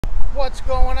What's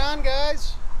going on,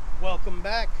 guys? Welcome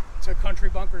back to Country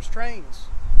Bunkers Trains.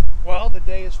 Well, the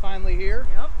day is finally here.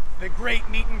 Yep. The great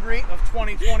meet and greet of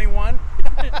 2021.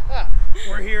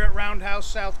 We're here at Roundhouse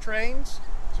South Trains.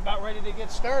 It's about ready to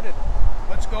get started.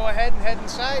 Let's go ahead and head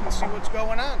inside and see what's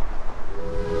going on.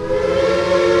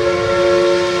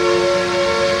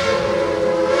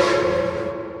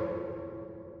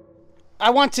 I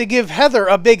want to give Heather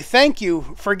a big thank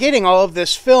you for getting all of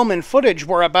this film and footage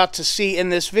we're about to see in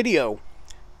this video.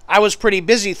 I was pretty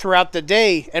busy throughout the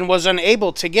day and was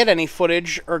unable to get any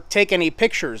footage or take any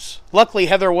pictures. Luckily,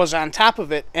 Heather was on top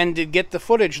of it and did get the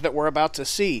footage that we're about to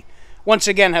see. Once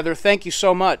again, Heather, thank you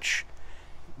so much.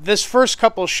 This first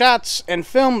couple shots and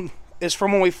film is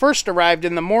from when we first arrived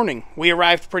in the morning. We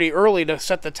arrived pretty early to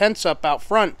set the tents up out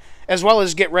front, as well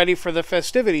as get ready for the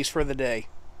festivities for the day.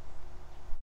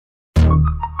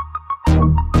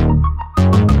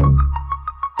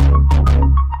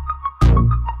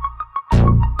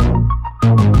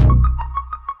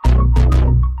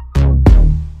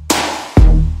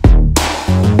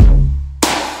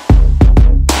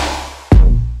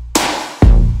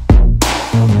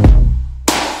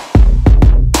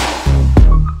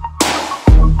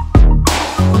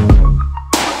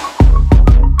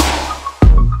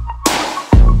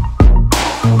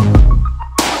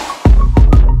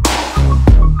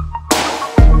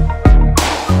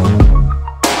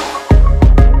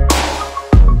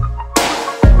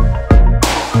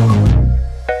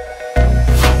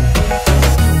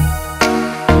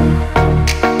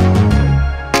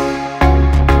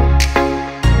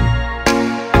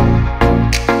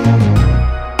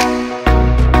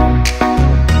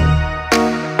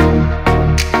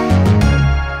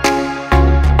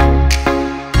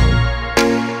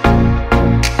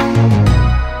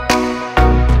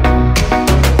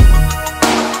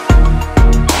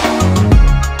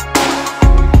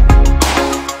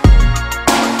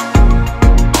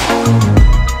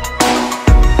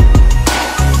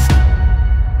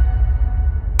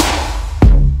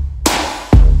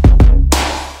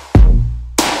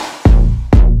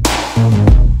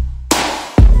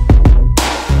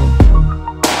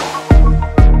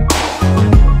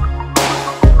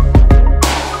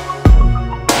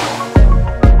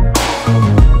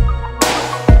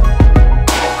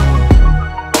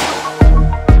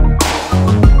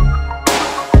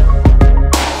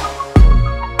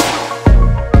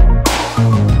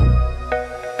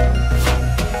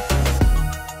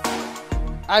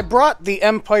 I brought the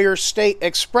Empire State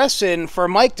Express in for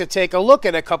Mike to take a look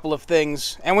at a couple of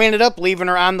things, and we ended up leaving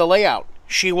her on the layout.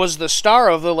 She was the star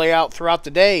of the layout throughout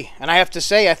the day, and I have to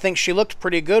say, I think she looked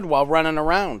pretty good while running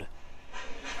around.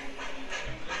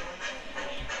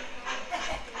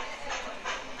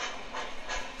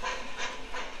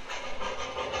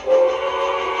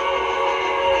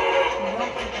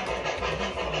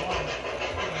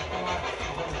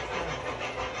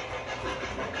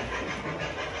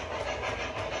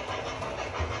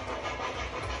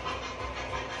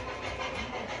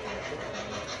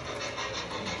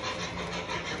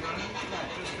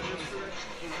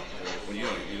 When you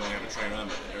don't have a train run,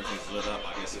 but everything's lit up,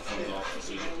 I guess it comes off,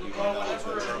 so you can go down to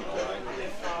the terminal, right?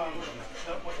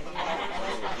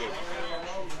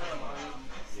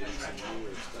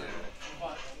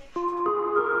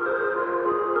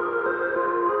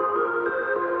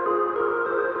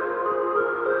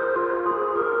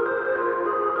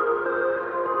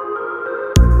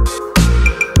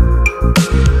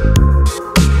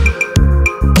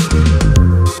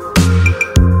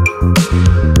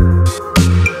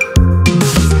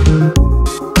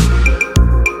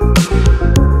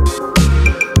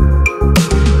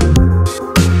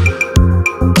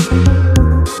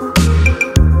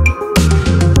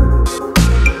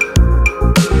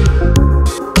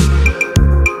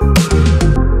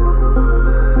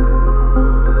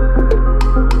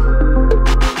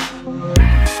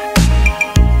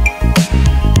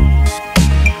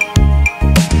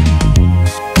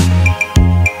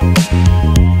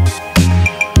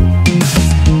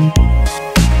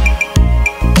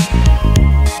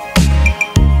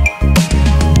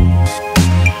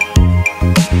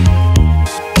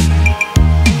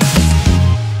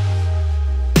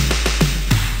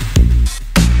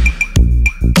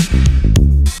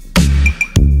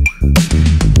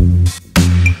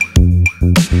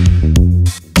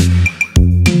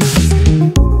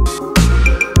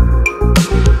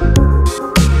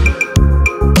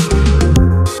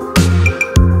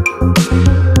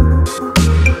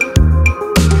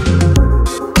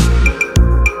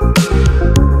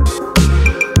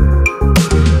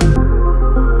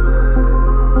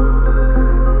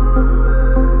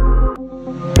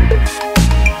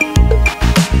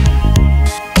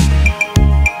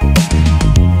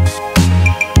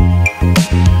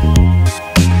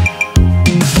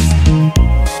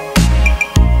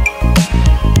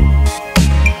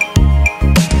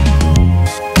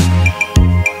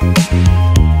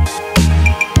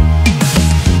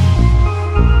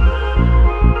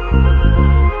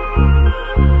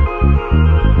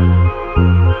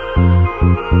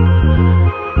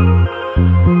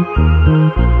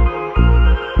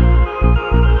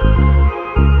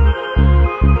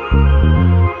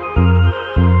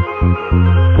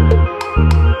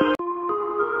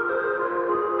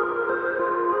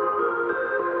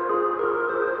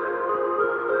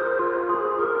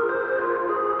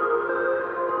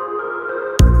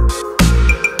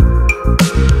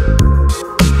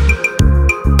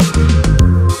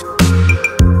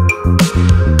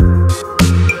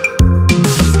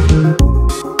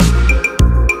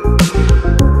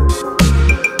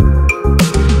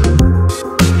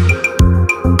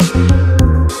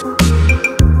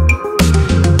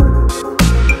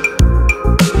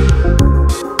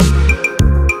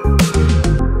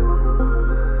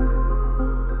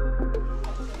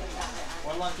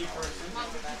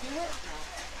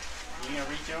 You gonna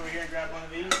reach over here and grab one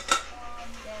of these?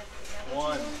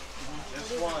 One.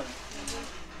 Just one.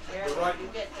 Right.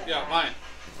 Yeah, mine.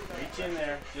 Reach in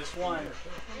there. Just one.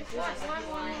 Just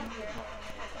one.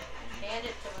 Hand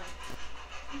it to him.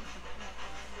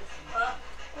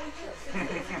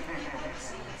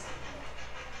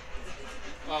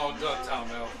 Oh, don't tell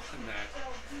Mel that.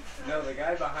 No, the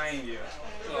guy behind you.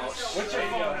 Oh, What's your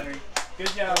phone, Henry? Good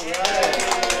job. Right.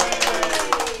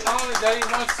 Oh, Daddy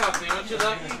wants something. Don't you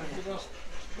like me?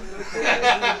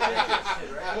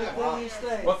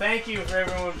 Well, thank you for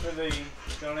everyone for the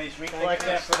donation. We collect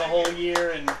that for the whole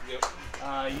year and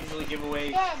usually give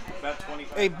away about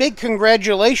 25. A big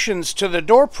congratulations to the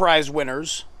door prize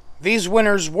winners. These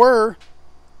winners were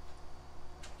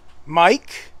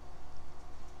Mike,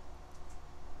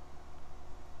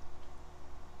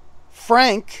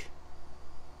 Frank,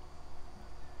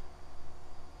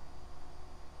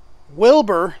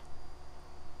 Wilbur,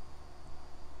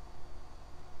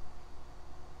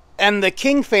 and the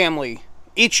King family.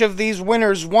 Each of these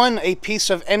winners won a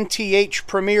piece of MTH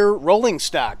Premier rolling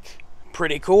stock.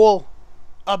 Pretty cool.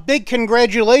 A big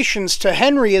congratulations to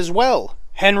Henry as well.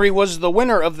 Henry was the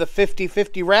winner of the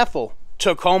 50-50 raffle.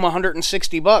 Took home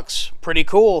 $160. Pretty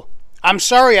cool. I'm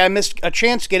sorry I missed a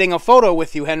chance getting a photo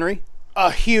with you, Henry.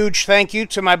 A huge thank you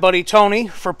to my buddy Tony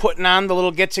for putting on the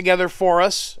little get-together for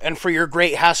us and for your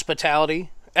great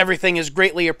hospitality. Everything is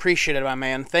greatly appreciated, my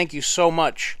man. Thank you so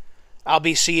much. I'll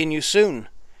be seeing you soon.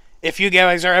 If you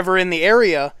guys are ever in the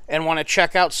area and want to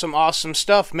check out some awesome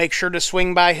stuff, make sure to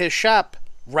swing by his shop,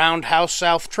 Roundhouse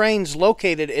South Trains,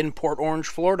 located in Port Orange,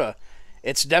 Florida.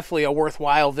 It's definitely a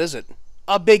worthwhile visit.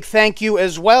 A big thank you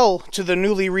as well to the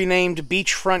newly renamed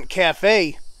Beachfront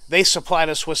Cafe. They supplied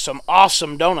us with some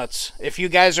awesome donuts. If you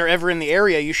guys are ever in the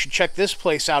area, you should check this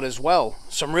place out as well.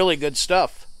 Some really good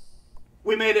stuff.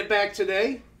 We made it back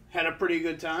today. Had a pretty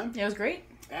good time. It was great.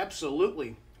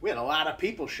 Absolutely. We had a lot of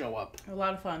people show up. A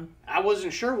lot of fun. I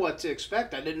wasn't sure what to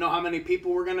expect. I didn't know how many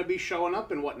people were going to be showing up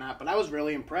and whatnot, but I was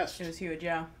really impressed. It was huge,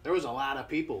 yeah. There was a lot of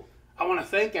people. I want to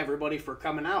thank everybody for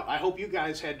coming out. I hope you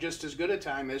guys had just as good a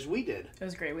time as we did. It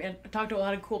was great. We had talked to a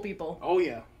lot of cool people. Oh,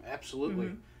 yeah.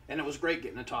 Absolutely. And it was great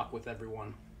getting to talk with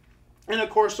everyone. And, of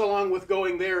course, along with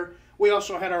going there, we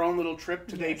also had our own little trip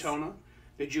to Daytona.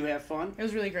 Did you have fun? It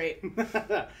was really great.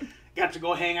 Got to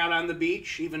go hang out on the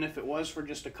beach, even if it was for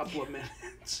just a couple of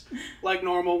minutes. Like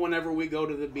normal, whenever we go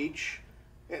to the beach,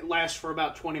 it lasts for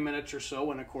about 20 minutes or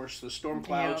so, and of course the storm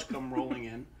clouds come rolling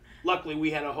in. Luckily,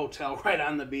 we had a hotel right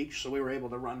on the beach, so we were able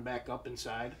to run back up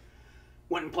inside.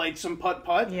 Went and played some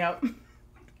putt-putt. Yep.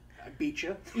 I beat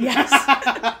you.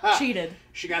 Yes. Cheated.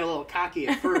 She got a little cocky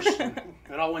at first, and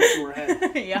it all went to her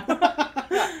head. Yeah.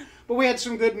 But we had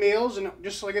some good meals, and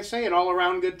just like I say, an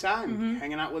all-around good time.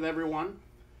 Hanging out with everyone.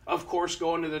 Of course,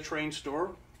 going to the train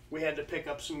store, we had to pick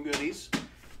up some goodies.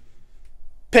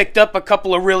 Picked up a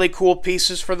couple of really cool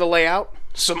pieces for the layout.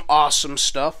 Some awesome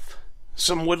stuff.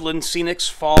 Some woodland scenics,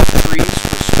 fall trees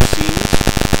for some scenes.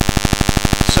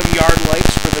 Some yard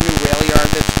lights for the new rail yard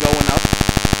that's going up.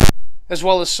 As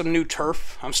well as some new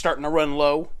turf. I'm starting to run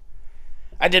low.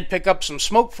 I did pick up some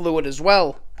smoke fluid as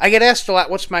well. I get asked a lot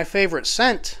what's my favorite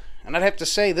scent, and I'd have to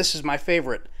say this is my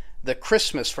favorite. The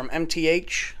Christmas from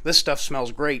MTH. This stuff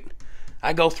smells great.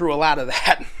 I go through a lot of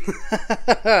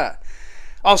that.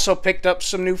 Also picked up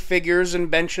some new figures and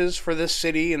benches for this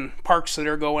city and parks that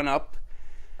are going up.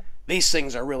 These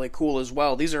things are really cool as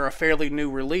well. These are a fairly new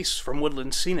release from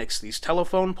Woodland Scenics. These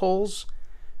telephone poles.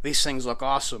 These things look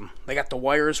awesome. They got the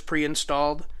wires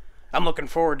pre-installed. I'm looking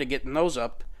forward to getting those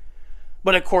up.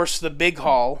 But of course the big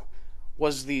haul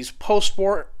was these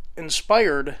post-war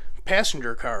inspired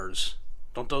passenger cars.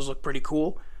 Don't those look pretty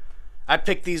cool? I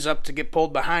picked these up to get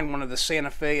pulled behind one of the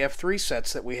Santa Fe F3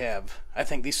 sets that we have. I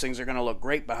think these things are going to look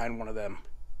great behind one of them.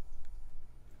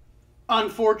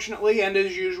 Unfortunately, and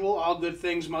as usual, all good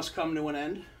things must come to an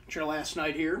end. It's your last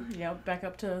night here. Yep, back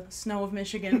up to snow of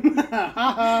Michigan.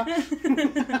 I'll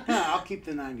keep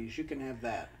the 90s. You can have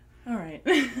that. All right.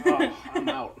 Oh, I'm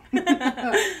out.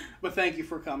 But thank you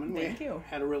for coming. Thank you.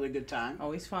 Had a really good time.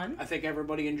 Always fun. I think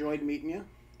everybody enjoyed meeting you.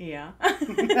 Yeah.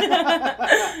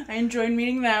 I enjoyed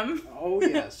meeting them. Oh,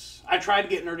 yes. I tried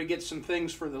getting her to get some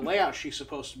things for the layout she's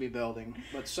supposed to be building,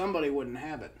 but somebody wouldn't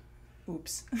have it.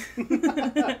 Oops.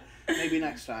 Maybe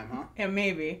next time, huh? Yeah,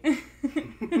 maybe.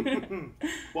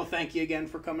 Well, thank you again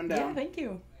for coming down. Yeah, thank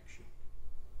you.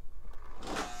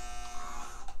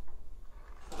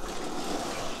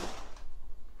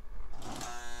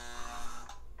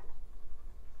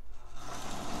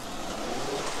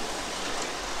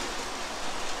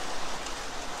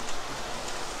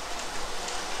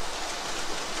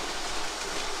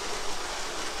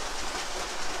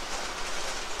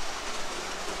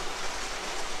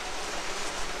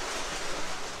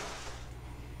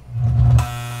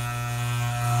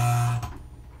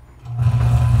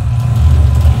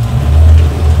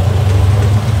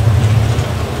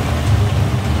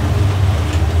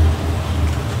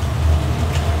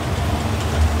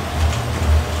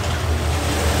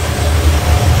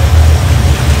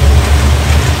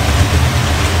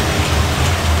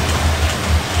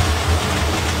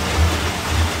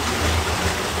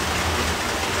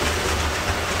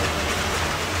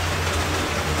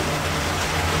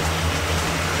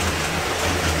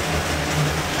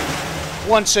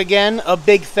 Once again, a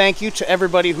big thank you to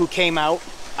everybody who came out.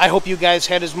 I hope you guys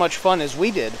had as much fun as we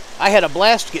did. I had a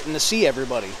blast getting to see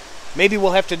everybody. Maybe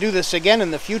we'll have to do this again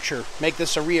in the future, make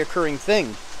this a reoccurring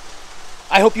thing.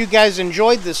 I hope you guys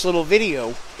enjoyed this little video.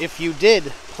 If you did,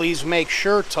 please make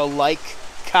sure to like,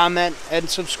 comment, and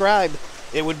subscribe.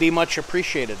 It would be much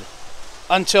appreciated.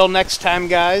 Until next time,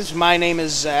 guys, my name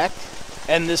is Zach,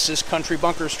 and this is Country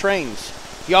Bunkers Trains.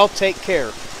 Y'all take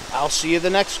care. I'll see you the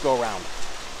next go-round.